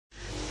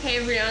Hey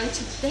everyone,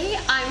 today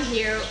I'm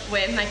here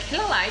with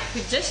Michaela Light, who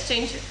just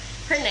changed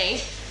her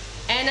name,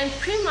 and I'm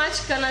pretty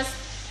much gonna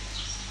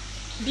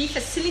be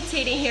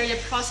facilitating here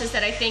the process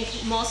that I think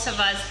most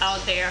of us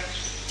out there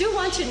do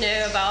want to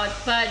know about,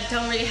 but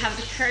don't really have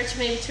the courage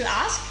maybe to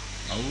ask.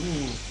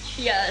 Oh.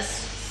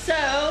 Yes.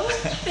 So,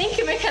 thank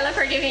you Michaela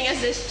for giving us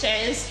this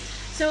chance.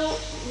 So,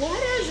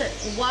 what is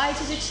it? Why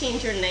did you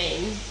change your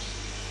name?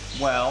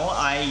 Well,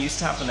 I used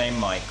to have the name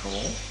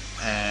Michael,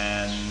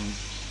 and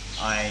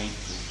I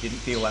didn't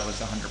feel that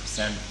was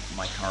 100%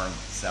 my current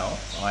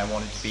self. I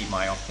wanted to be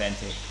my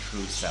authentic,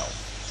 true self.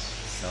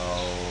 So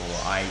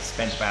I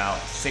spent about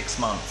 6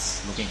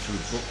 months looking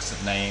through books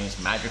of names,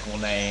 magical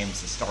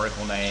names,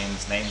 historical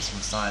names, names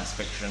from science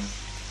fiction.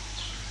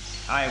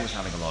 I was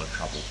having a lot of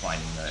trouble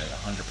finding the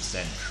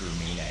 100% true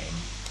me name.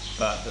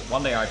 But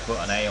one day I put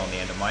an A on the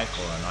end of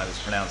Michael and I was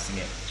pronouncing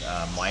it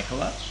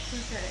Michaela.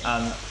 Okay.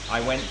 And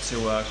I went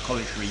to a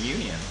college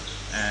reunion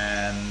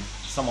and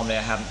someone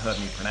there hadn't heard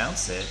me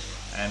pronounce it,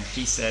 and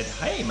she said,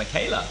 "Hey,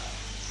 Michaela,"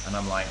 and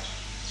I'm like,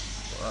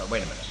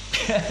 "Wait a minute."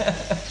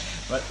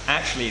 But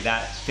actually,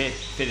 that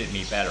fitted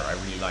me better. I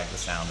really like the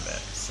sound of it.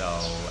 So,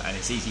 and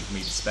it's easy for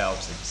me to spell,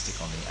 so I just stick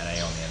on an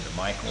A on the end of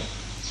Michael.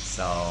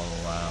 So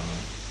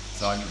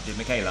I did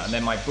Michaela, and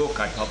then my book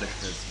I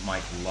published as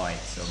Michael Light.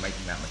 So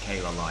making that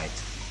Michaela Light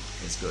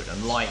is good,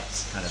 and light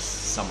kind of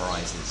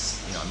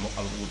summarizes. You know, I'm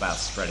all about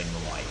spreading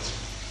the light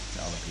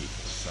to other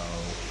people. So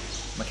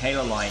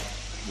Michaela Light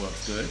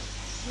works good.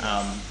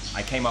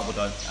 I came up with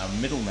a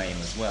middle name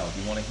as well.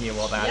 Do you want to hear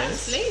what that is?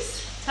 Yes,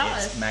 please. Tell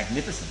us. It's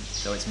Magnificent.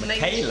 So it's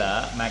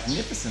Michaela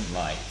Magnificent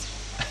Light.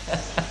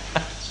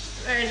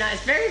 Very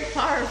nice. Very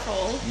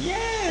powerful.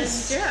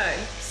 Yes. That's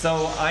good.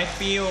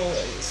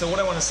 So what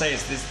I want to say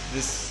is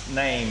this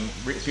name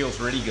feels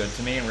really good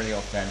to me and really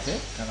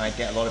authentic, and I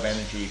get a lot of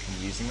energy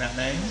from using that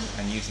name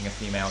and using a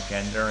female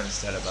gender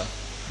instead of a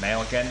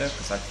male gender,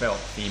 because I felt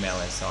female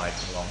inside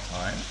for a long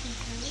time,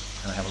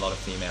 and I have a lot of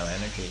female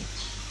energy.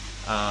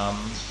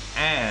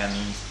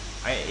 And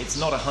it's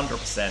not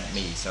 100%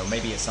 me, so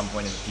maybe at some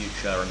point in the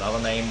future another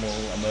name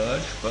will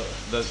emerge, but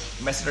the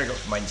message I got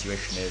from my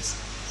intuition is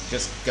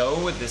just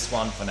go with this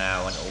one for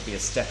now, and it will be a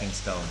stepping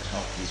stone to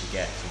help you to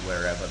get to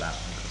wherever that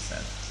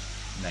 100%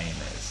 name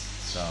is.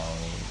 So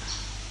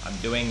I'm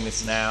doing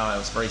this now. I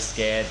was very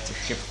scared to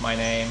shift my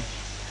name.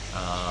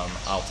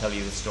 I'll tell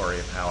you the story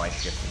of how I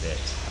shifted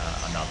it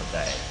another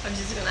day. I'm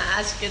just gonna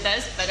ask you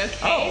this, but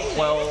okay. Oh,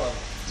 well,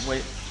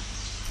 wait.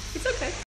 It's okay.